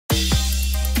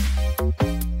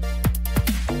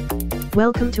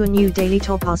Welcome to a new Daily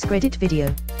Top Askreddit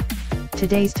video.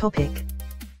 Today's topic.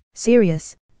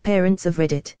 Serious, parents of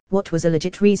Reddit, what was a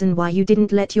legit reason why you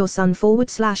didn't let your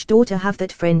son/daughter have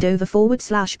that friend over /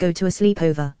 go to a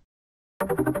sleepover?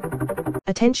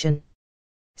 Attention.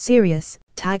 Serious,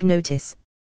 tag notice.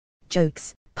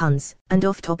 Jokes, puns, and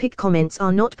off-topic comments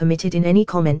are not permitted in any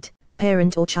comment,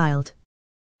 parent or child.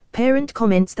 Parent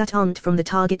comments that aren't from the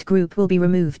target group will be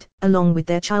removed, along with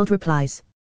their child replies.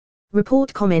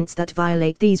 Report comments that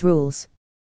violate these rules.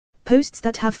 Posts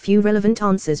that have few relevant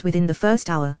answers within the first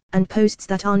hour, and posts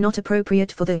that are not appropriate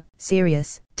for the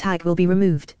serious tag will be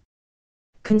removed.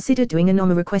 Consider doing a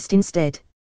NOMA request instead.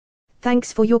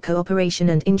 Thanks for your cooperation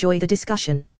and enjoy the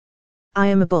discussion. I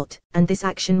am a bot, and this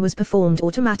action was performed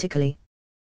automatically.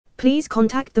 Please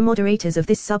contact the moderators of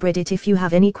this subreddit if you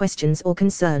have any questions or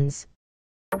concerns.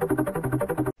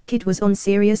 Kid was on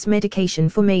serious medication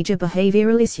for major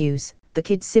behavioral issues. The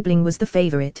kid's sibling was the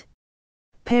favorite.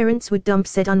 Parents would dump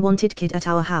said unwanted kid at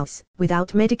our house,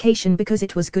 without medication because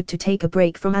it was good to take a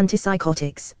break from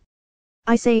antipsychotics.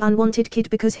 I say unwanted kid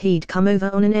because he'd come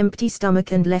over on an empty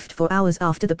stomach and left for hours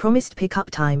after the promised pickup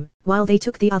time, while they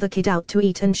took the other kid out to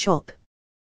eat and shop.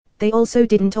 They also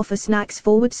didn't offer snacks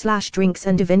 / drinks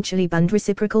and eventually banned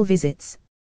reciprocal visits.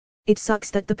 It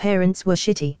sucks that the parents were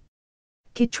shitty.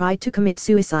 Kid tried to commit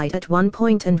suicide at one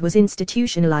point and was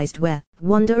institutionalized where,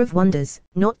 wonder of wonders,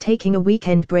 not taking a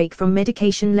weekend break from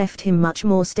medication left him much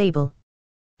more stable.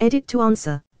 Edit to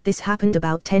answer, this happened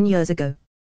about 10 years ago.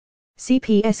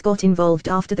 CPS got involved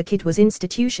after the kid was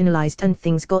institutionalized and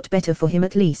things got better for him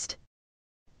at least.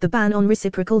 The ban on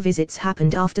reciprocal visits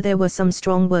happened after there were some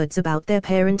strong words about their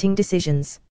parenting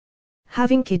decisions.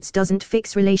 Having kids doesn't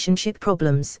fix relationship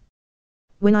problems.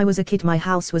 When I was a kid my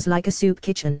house was like a soup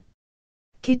kitchen.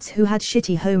 Kids who had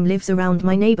shitty home lives around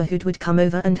my neighborhood would come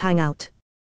over and hang out.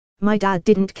 My dad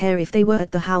didn't care if they were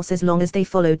at the house as long as they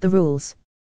followed the rules.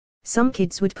 Some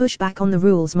kids would push back on the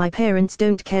rules. My parents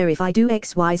don't care if I do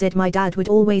XYZ. My dad would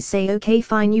always say okay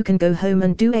fine you can go home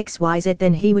and do XYZ,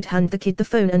 then he would hand the kid the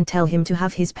phone and tell him to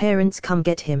have his parents come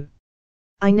get him.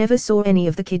 I never saw any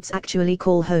of the kids actually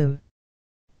call home.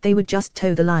 They would just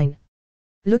toe the line.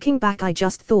 Looking back I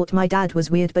just thought my dad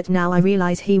was weird, but now I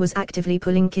realize he was actively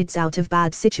pulling kids out of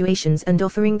bad situations and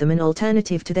offering them an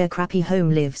alternative to their crappy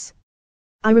home lives.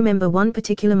 I remember one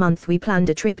particular month we planned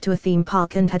a trip to a theme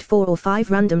park and had 4 or 5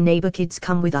 random neighbor kids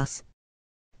come with us.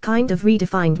 Kind of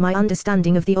redefined my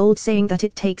understanding of the old saying that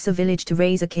it takes a village to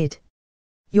raise a kid.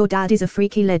 Your dad is a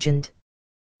freaky legend.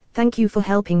 Thank you for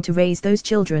helping to raise those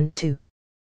children too.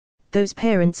 Those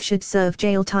parents should serve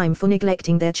jail time for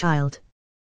neglecting their child.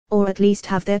 Or at least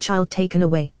have their child taken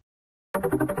away.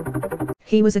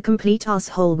 He was a complete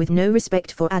asshole with no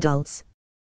respect for adults.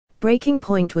 Breaking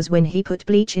point was when he put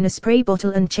bleach in a spray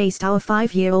bottle and chased our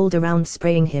 5-year-old around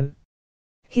spraying him.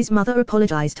 His mother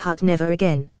apologized but never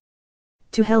again.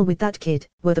 To hell with that kid,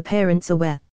 were the parents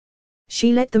aware.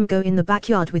 She let them go in the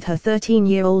backyard with her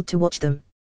 13-year-old to watch them.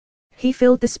 He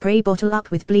filled the spray bottle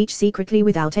up with bleach secretly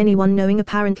without anyone knowing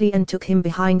apparently and took him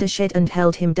behind a shed and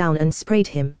held him down and sprayed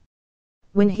him.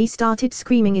 When he started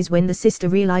screaming is when the sister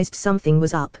realized something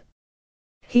was up.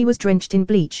 He was drenched in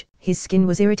bleach, his skin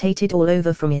was irritated all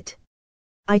over from it.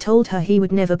 I told her he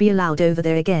would never be allowed over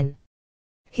there again.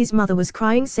 His mother was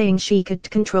crying saying she could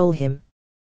control him.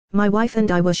 My wife and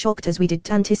I were shocked as we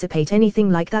didn't anticipate anything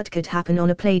like that could happen on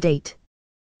a play date.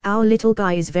 Our little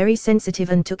guy is very sensitive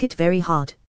and took it very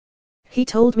hard. He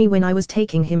told me when I was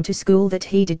taking him to school that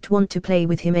he didn't want to play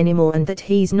with him anymore and that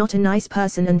he's not a nice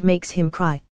person and makes him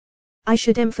cry. I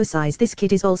should emphasize this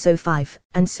kid is also 5,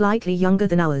 and slightly younger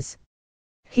than ours.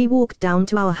 He walked down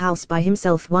to our house by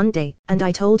himself one day, and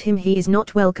I told him he is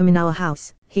not welcome in our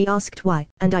house. He asked why,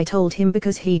 and I told him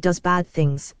because he does bad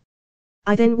things.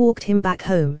 I then walked him back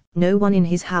home. No one in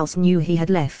his house knew he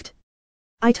had left.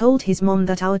 I told his mom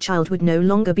that our child would no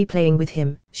longer be playing with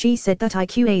him. She said that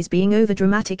IQA's being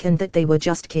overdramatic and that they were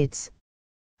just kids.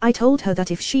 I told her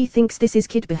that if she thinks this is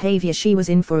kid behavior she was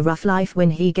in for a rough life when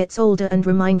he gets older and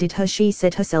reminded her she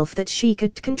said herself that she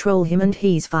could control him and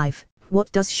he's 5.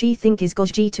 What does she think is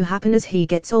going to happen as he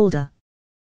gets older?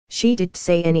 She didn't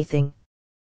say anything.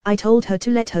 I told her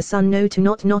to let her son know to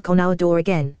not knock on our door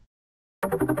again.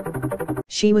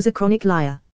 She was a chronic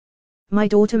liar. My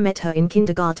daughter met her in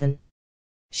kindergarten.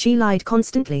 She lied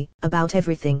constantly, about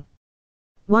everything.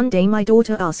 One day my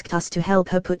daughter asked us to help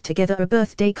her put together a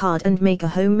birthday card and make a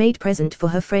homemade present for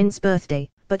her friend's birthday,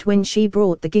 but when she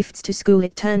brought the gifts to school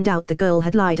it turned out the girl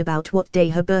had lied about what day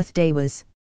her birthday was.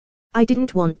 I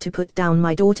didn't want to put down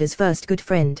my daughter's first good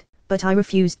friend, but I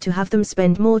refused to have them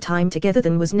spend more time together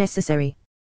than was necessary.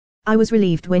 I was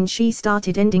relieved when she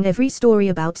started ending every story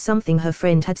about something her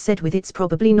friend had said with "it's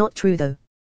probably not true though."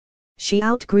 She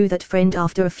outgrew that friend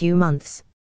after a few months.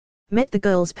 Met the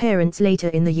girl's parents later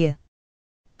in the year.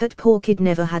 That poor kid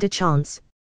never had a chance.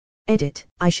 Edit,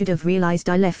 I should have realized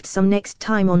I left some next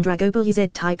time on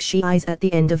Dragobl type she eyes at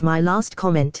the end of my last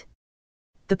comment.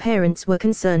 The parents were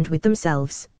concerned with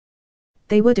themselves.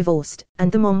 They were divorced,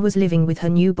 and the mom was living with her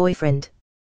new boyfriend.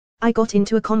 I got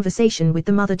into a conversation with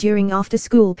the mother during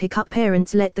after-school pickup.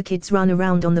 Parents let the kids run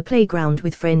around on the playground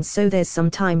with friends, so there's some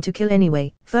time to kill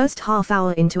anyway. First half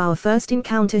hour into our first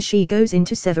encounter she goes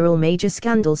into several major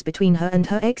scandals between her and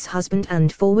her ex-husband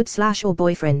and /or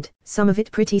boyfriend, some of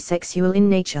it pretty sexual in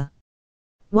nature.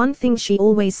 One thing she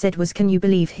always said was, "Can you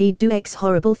believe he'd do X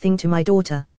horrible thing to my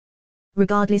daughter?"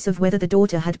 Regardless of whether the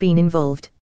daughter had been involved.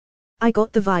 I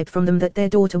got the vibe from them that their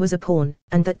daughter was a pawn,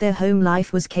 and that their home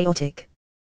life was chaotic.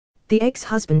 The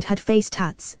ex-husband had face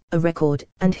tats, a record,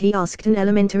 and he asked an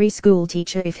elementary school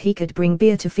teacher if he could bring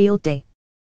beer to field day.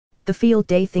 The field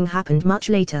day thing happened much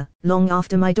later, long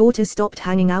after my daughter stopped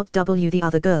hanging out with the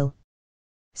other girl.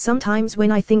 Sometimes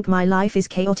when I think my life is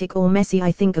chaotic or messy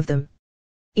I think of them.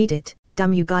 Edit,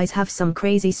 damn, you guys have some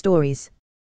crazy stories.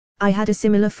 I had a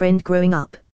similar friend growing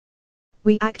up.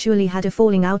 We actually had a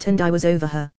falling out and I was over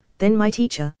her. Then my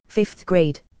teacher, 5th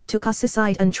grade, took us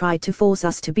aside and tried to force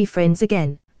us to be friends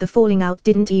again. The falling out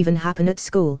didn't even happen at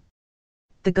school.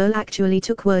 The girl actually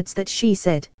took words that she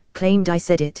said, claimed I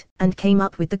said it, and came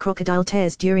up with the crocodile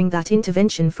tears during that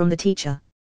intervention from the teacher.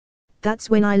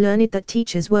 That's when I learned that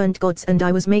teachers weren't gods and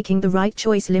I was making the right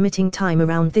choice limiting time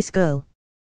around this girl.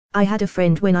 I had a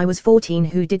friend when I was 14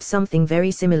 who did something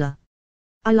very similar.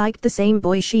 I liked the same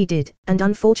boy she did, and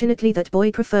unfortunately that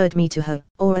boy preferred me to her,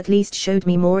 or at least showed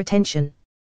me more attention.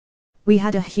 We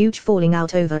had a huge falling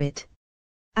out over it.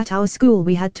 At our school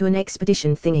we had to an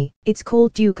expedition thingy. It's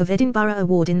called Duke of Edinburgh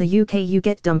Award in the UK. You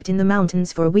get dumped in the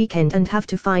mountains for a weekend and have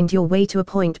to find your way to a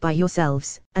point by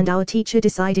yourselves, and our teacher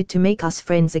decided to make us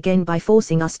friends again by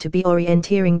forcing us to be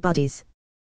orienteering buddies.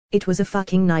 It was a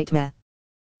fucking nightmare.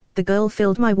 The girl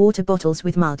filled my water bottles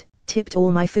with mud, tipped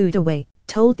all my food away,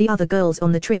 told the other girls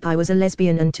on the trip I was a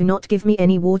lesbian and to not give me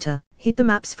any water, hid the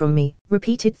maps from me,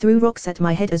 repeated threw rocks at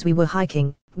my head as we were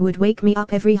hiking, would wake me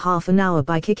up every half an hour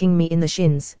by kicking me in the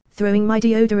shins, throwing my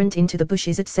deodorant into the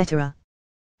bushes, etc.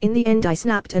 In the end I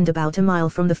snapped and about a mile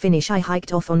from the finish I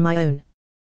hiked off on my own.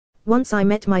 Once I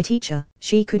met my teacher,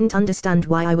 she couldn't understand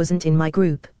why I wasn't in my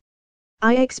group.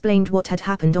 I explained what had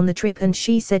happened on the trip and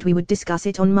she said we would discuss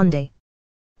it on Monday.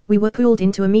 We were pulled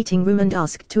into a meeting room and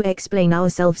asked to explain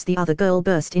ourselves. The other girl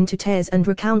burst into tears and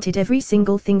recounted every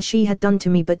single thing she had done to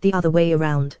me, but the other way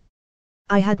around.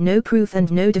 I had no proof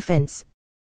and no defense.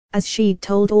 As she'd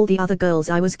told all the other girls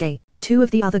I was gay, 2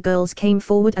 of the other girls came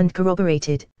forward and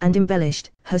corroborated, and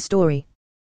embellished, her story.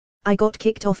 I got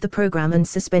kicked off the program and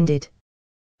suspended.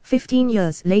 15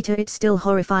 years later it still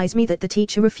horrifies me that the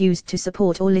teacher refused to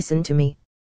support or listen to me.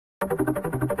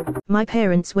 My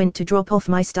parents went to drop off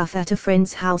my stuff at a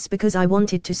friend's house because I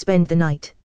wanted to spend the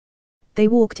night. They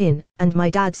walked in, and my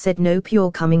dad said nope,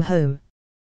 you're coming home.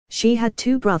 She had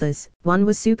 2 brothers, one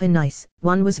was super nice,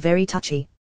 one was very touchy.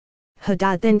 Her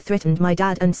dad then threatened my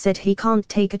dad and said he can't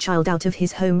take a child out of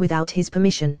his home without his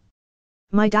permission.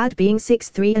 My dad, being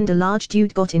 6'3" and a large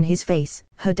dude, got in his face.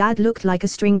 Her dad looked like a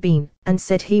string bean, and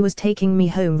said he was taking me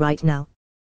home right now.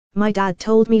 My dad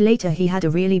told me later he had a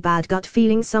really bad gut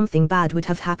feeling something bad would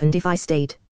have happened if I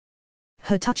stayed.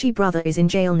 Her touchy brother is in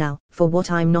jail now, for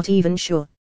what I'm not even sure.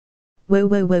 Whoa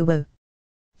whoa whoa whoa.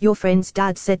 Your friend's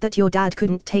dad said that your dad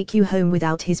couldn't take you home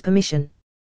without his permission.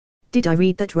 Did I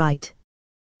read that right?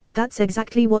 That's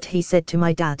exactly what he said to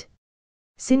my dad.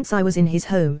 Since I was in his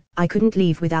home, I couldn't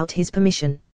leave without his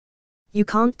permission. You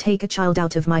can't take a child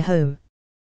out of my home.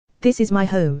 This is my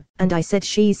home, and I said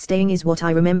she's staying is what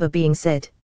I remember being said.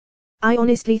 I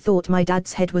honestly thought my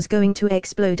dad's head was going to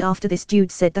explode after this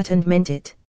dude said that and meant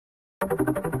it.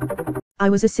 I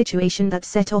was a situation that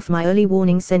set off my early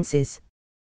warning senses.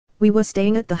 We were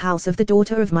staying at the house of the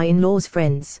daughter of my in-laws'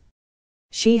 friends.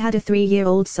 She had a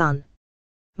 3-year-old son.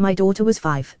 My daughter was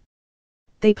 5.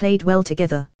 They played well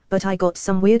together, but I got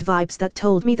some weird vibes that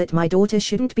told me that my daughter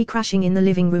shouldn't be crashing in the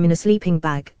living room in a sleeping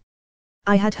bag.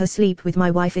 I had her sleep with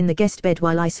my wife in the guest bed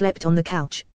while I slept on the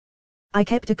couch. I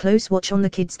kept a close watch on the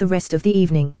kids the rest of the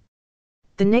evening.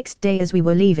 The next day as we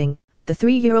were leaving, the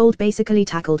 3-year-old basically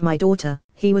tackled my daughter.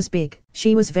 He was big,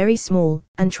 she was very small,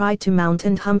 and tried to mount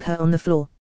and hump her on the floor.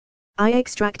 I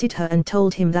extracted her and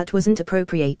told him that wasn't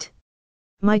appropriate.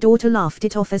 My daughter laughed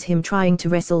it off as him trying to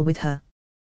wrestle with her.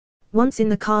 Once in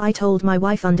the car I told my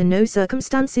wife under no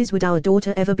circumstances would our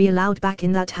daughter ever be allowed back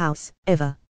in that house,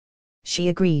 ever. She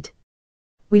agreed.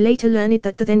 We later learned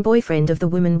that the then boyfriend of the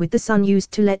woman with the son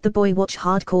used to let the boy watch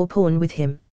hardcore porn with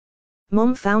him.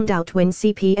 Mom found out when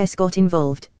CPS got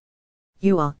involved.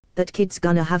 That kid's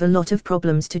gonna have a lot of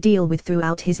problems to deal with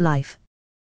throughout his life.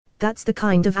 That's the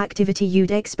kind of activity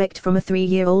you'd expect from a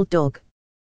 3-year-old dog.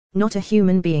 Not a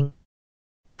human being.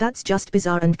 That's just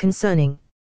bizarre and concerning.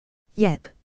 Yep.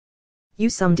 You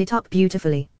summed it up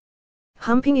beautifully.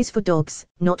 Humping is for dogs,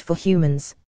 not for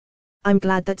humans. I'm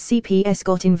glad that CPS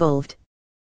got involved.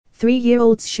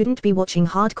 3-year-olds shouldn't be watching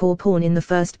hardcore porn in the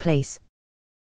first place.